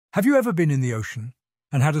Have you ever been in the ocean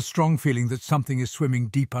and had a strong feeling that something is swimming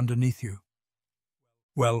deep underneath you?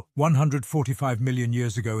 Well, 145 million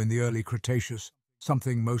years ago in the early Cretaceous,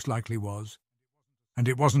 something most likely was. And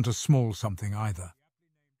it wasn't a small something either.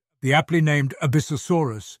 The aptly named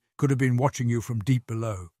Abyssosaurus could have been watching you from deep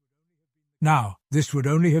below. Now, this would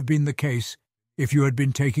only have been the case if you had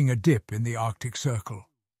been taking a dip in the Arctic Circle.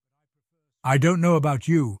 I don't know about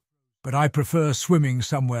you, but I prefer swimming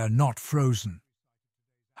somewhere not frozen.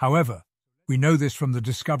 However, we know this from the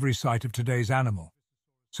discovery site of today's animal.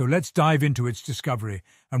 So let's dive into its discovery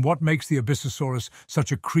and what makes the Abyssosaurus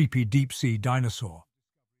such a creepy deep-sea dinosaur.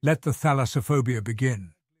 Let the Thalassophobia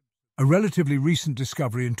begin. A relatively recent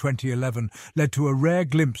discovery in 2011 led to a rare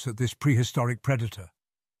glimpse at this prehistoric predator.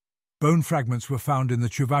 Bone fragments were found in the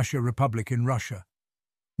Chuvassia Republic in Russia.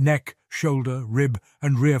 Neck, shoulder, rib,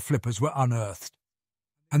 and rear flippers were unearthed,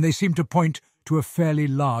 and they seemed to point to a fairly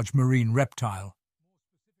large marine reptile.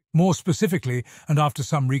 More specifically, and after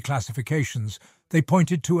some reclassifications, they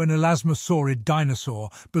pointed to an elasmosaurid dinosaur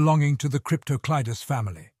belonging to the Cryptoclidus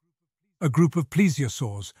family, a group of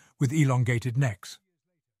plesiosaurs with elongated necks.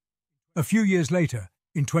 A few years later,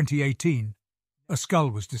 in 2018, a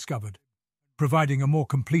skull was discovered, providing a more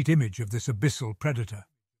complete image of this abyssal predator.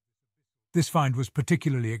 This find was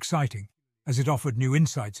particularly exciting, as it offered new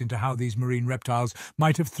insights into how these marine reptiles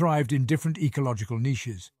might have thrived in different ecological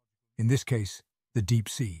niches, in this case, the deep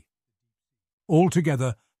sea.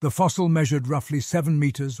 Altogether, the fossil measured roughly 7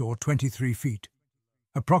 meters or 23 feet,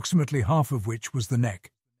 approximately half of which was the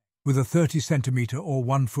neck, with a 30-centimeter or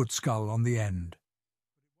 1-foot skull on the end.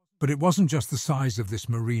 But it wasn't just the size of this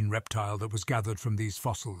marine reptile that was gathered from these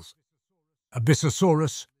fossils.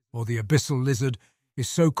 Abyssosaurus, or the abyssal lizard, is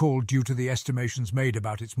so called due to the estimations made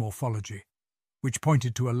about its morphology, which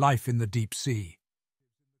pointed to a life in the deep sea.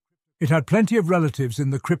 It had plenty of relatives in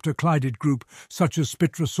the cryptoclidid group, such as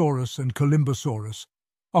Spitrosaurus and Colymbosaurus,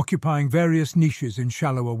 occupying various niches in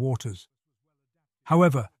shallower waters.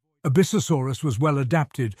 However, Abyssosaurus was well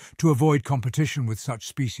adapted to avoid competition with such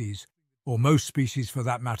species, or most species for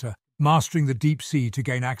that matter, mastering the deep sea to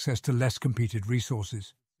gain access to less competed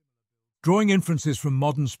resources. Drawing inferences from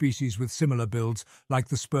modern species with similar builds, like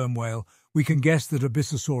the sperm whale, we can guess that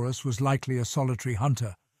Abyssosaurus was likely a solitary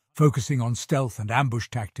hunter, focusing on stealth and ambush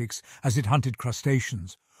tactics as it hunted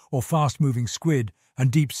crustaceans, or fast-moving squid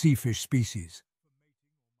and deep-sea fish species.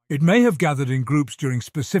 It may have gathered in groups during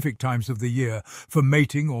specific times of the year for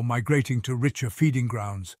mating or migrating to richer feeding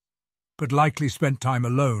grounds, but likely spent time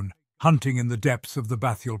alone, hunting in the depths of the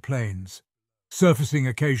bathyal plains, surfacing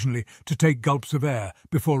occasionally to take gulps of air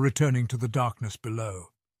before returning to the darkness below.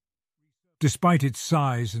 Despite its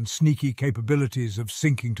size and sneaky capabilities of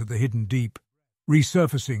sinking to the hidden deep,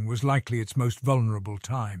 resurfacing was likely its most vulnerable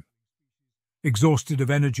time. Exhausted of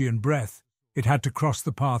energy and breath, it had to cross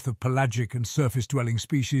the path of pelagic and surface-dwelling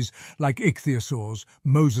species like ichthyosaurs,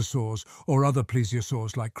 mosasaurs, or other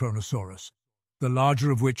plesiosaurs like Kronosaurus, the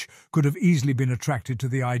larger of which could have easily been attracted to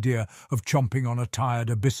the idea of chomping on a tired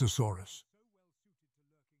Abyssosaurus.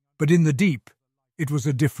 But in the deep, it was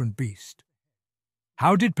a different beast.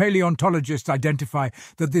 How did paleontologists identify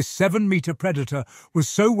that this 7-meter predator was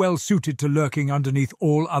so well suited to lurking underneath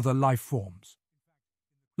all other life forms?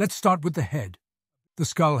 Let's start with the head. The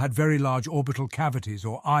skull had very large orbital cavities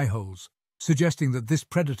or eye holes, suggesting that this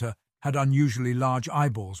predator had unusually large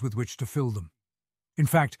eyeballs with which to fill them. In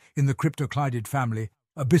fact, in the Cryptoclidid family,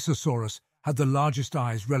 Abyssosaurus had the largest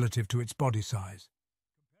eyes relative to its body size,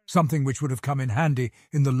 something which would have come in handy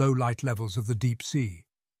in the low light levels of the deep sea.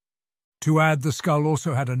 To add, the skull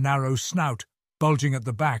also had a narrow snout, bulging at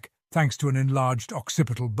the back thanks to an enlarged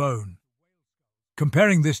occipital bone.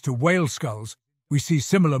 Comparing this to whale skulls, we see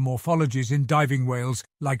similar morphologies in diving whales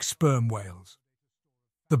like sperm whales.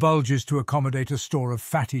 The bulge is to accommodate a store of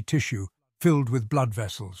fatty tissue filled with blood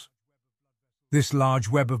vessels. This large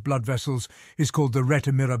web of blood vessels is called the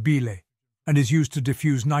rete mirabile and is used to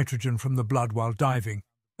diffuse nitrogen from the blood while diving,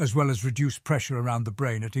 as well as reduce pressure around the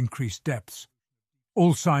brain at increased depths.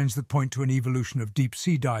 All signs that point to an evolution of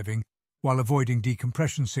deep-sea diving while avoiding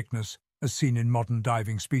decompression sickness as seen in modern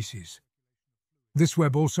diving species. This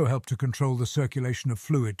web also helped to control the circulation of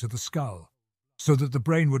fluid to the skull, so that the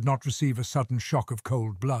brain would not receive a sudden shock of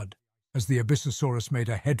cold blood, as the Abyssosaurus made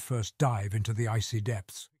a headfirst dive into the icy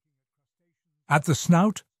depths. At the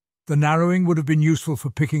snout, the narrowing would have been useful for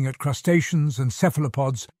picking at crustaceans and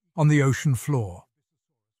cephalopods on the ocean floor,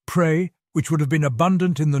 prey which would have been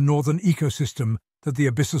abundant in the northern ecosystem that the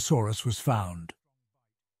Abyssosaurus was found.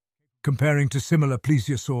 Comparing to similar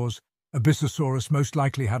plesiosaurs, Abyssosaurus most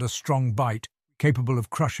likely had a strong bite capable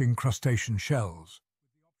of crushing crustacean shells.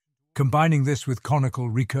 Combining this with conical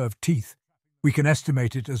recurved teeth, We can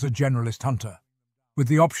estimate it as a generalist hunter, with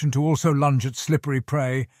the option to also lunge at slippery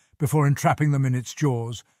prey before entrapping them in its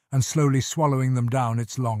jaws and slowly swallowing them down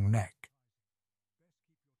its long neck.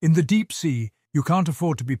 In the deep sea, you can't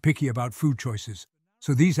afford to be picky about food choices,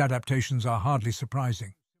 so these adaptations are hardly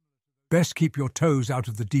surprising. Best keep your toes out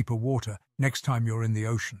of the deeper water next time you're in the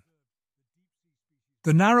ocean.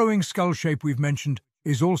 The narrowing skull shape we've mentioned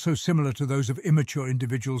is also similar to those of immature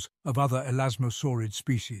individuals of other elasmosaurid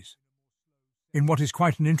species. In what is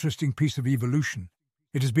quite an interesting piece of evolution,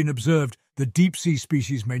 it has been observed that deep-sea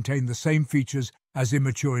species maintain the same features as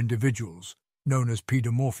immature individuals, known as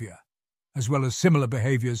pedomorphia, as well as similar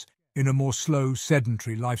behaviors in a more slow,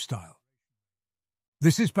 sedentary lifestyle.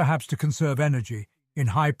 This is perhaps to conserve energy in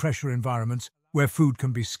high-pressure environments where food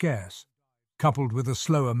can be scarce, coupled with a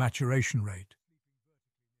slower maturation rate.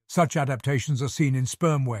 Such adaptations are seen in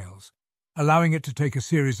sperm whales, allowing it to take a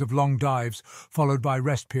series of long dives followed by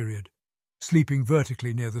rest period, sleeping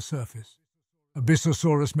vertically near the surface.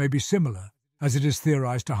 Abyssosaurus may be similar, as it is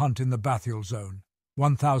theorized to hunt in the bathyal zone,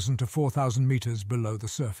 1,000 to 4,000 meters below the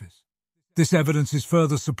surface. This evidence is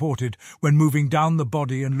further supported when moving down the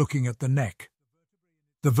body and looking at the neck.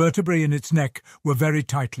 The vertebrae in its neck were very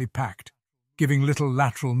tightly packed, giving little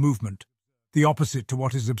lateral movement, the opposite to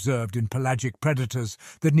what is observed in pelagic predators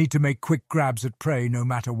that need to make quick grabs at prey no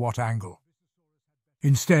matter what angle.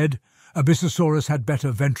 Instead, Abyssosaurus had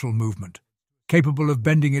better ventral movement, capable of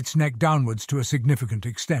bending its neck downwards to a significant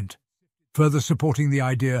extent, further supporting the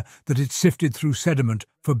idea that it sifted through sediment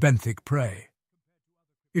for benthic prey.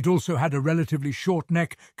 It also had a relatively short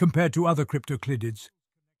neck compared to other cryptoclidids.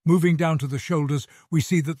 Moving down to the shoulders, we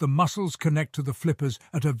see that the muscles connect to the flippers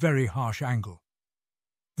at a very harsh angle.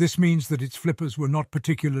 This means that its flippers were not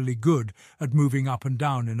particularly good at moving up and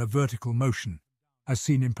down in a vertical motion, as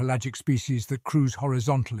seen in pelagic species that cruise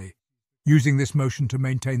horizontally, using this motion to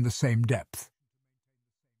maintain the same depth.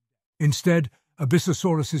 Instead,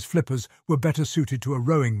 Abyssosaurus's flippers were better suited to a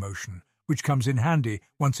rowing motion, which comes in handy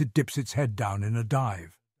once it dips its head down in a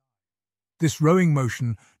dive. This rowing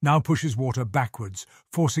motion now pushes water backwards,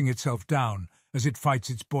 forcing itself down as it fights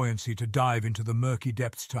its buoyancy to dive into the murky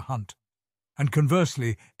depths to hunt, and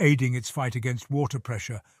conversely aiding its fight against water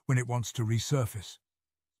pressure when it wants to resurface.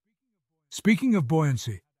 Speaking of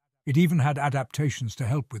buoyancy, it even had adaptations to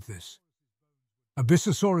help with this.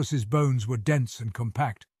 Abyssosaurus's bones were dense and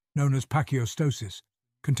compact, known as pachyostosis,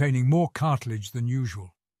 containing more cartilage than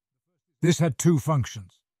usual. This had two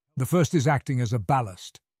functions. The first is acting as a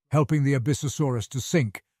ballast, helping the Abyssosaurus to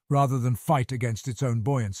sink rather than fight against its own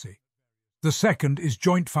buoyancy. The second is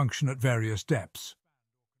joint function at various depths.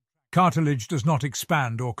 Cartilage does not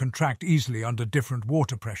expand or contract easily under different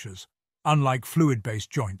water pressures, unlike fluid-based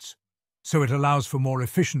joints, so it allows for more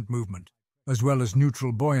efficient movement, as well as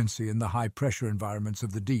neutral buoyancy in the high-pressure environments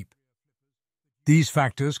of the deep. These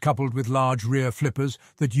factors, coupled with large rear flippers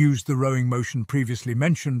that used the rowing motion previously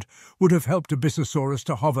mentioned, would have helped Abyssosaurus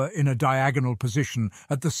to hover in a diagonal position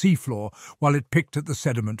at the seafloor while it picked at the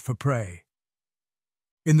sediment for prey.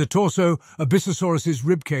 In the torso, Abyssosaurus's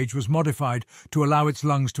ribcage was modified to allow its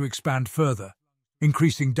lungs to expand further,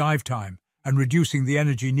 increasing dive time and reducing the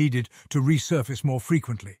energy needed to resurface more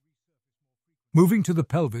frequently. Moving to the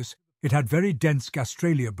pelvis, it had very dense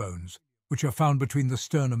gastralia bones, which are found between the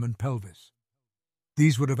sternum and pelvis.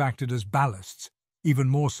 These would have acted as ballasts, even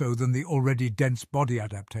more so than the already dense body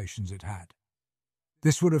adaptations it had.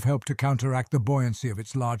 This would have helped to counteract the buoyancy of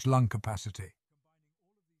its large lung capacity.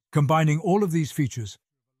 Combining all of these features,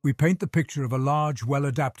 we paint the picture of a large,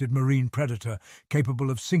 well-adapted marine predator capable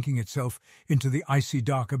of sinking itself into the icy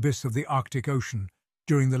dark abyss of the Arctic Ocean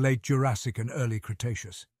during the late Jurassic and early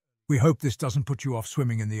Cretaceous. We hope this doesn't put you off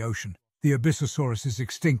swimming in the ocean. The Abyssosaurus is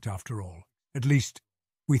extinct after all. At least,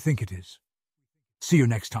 we think it is. See you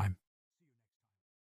next time.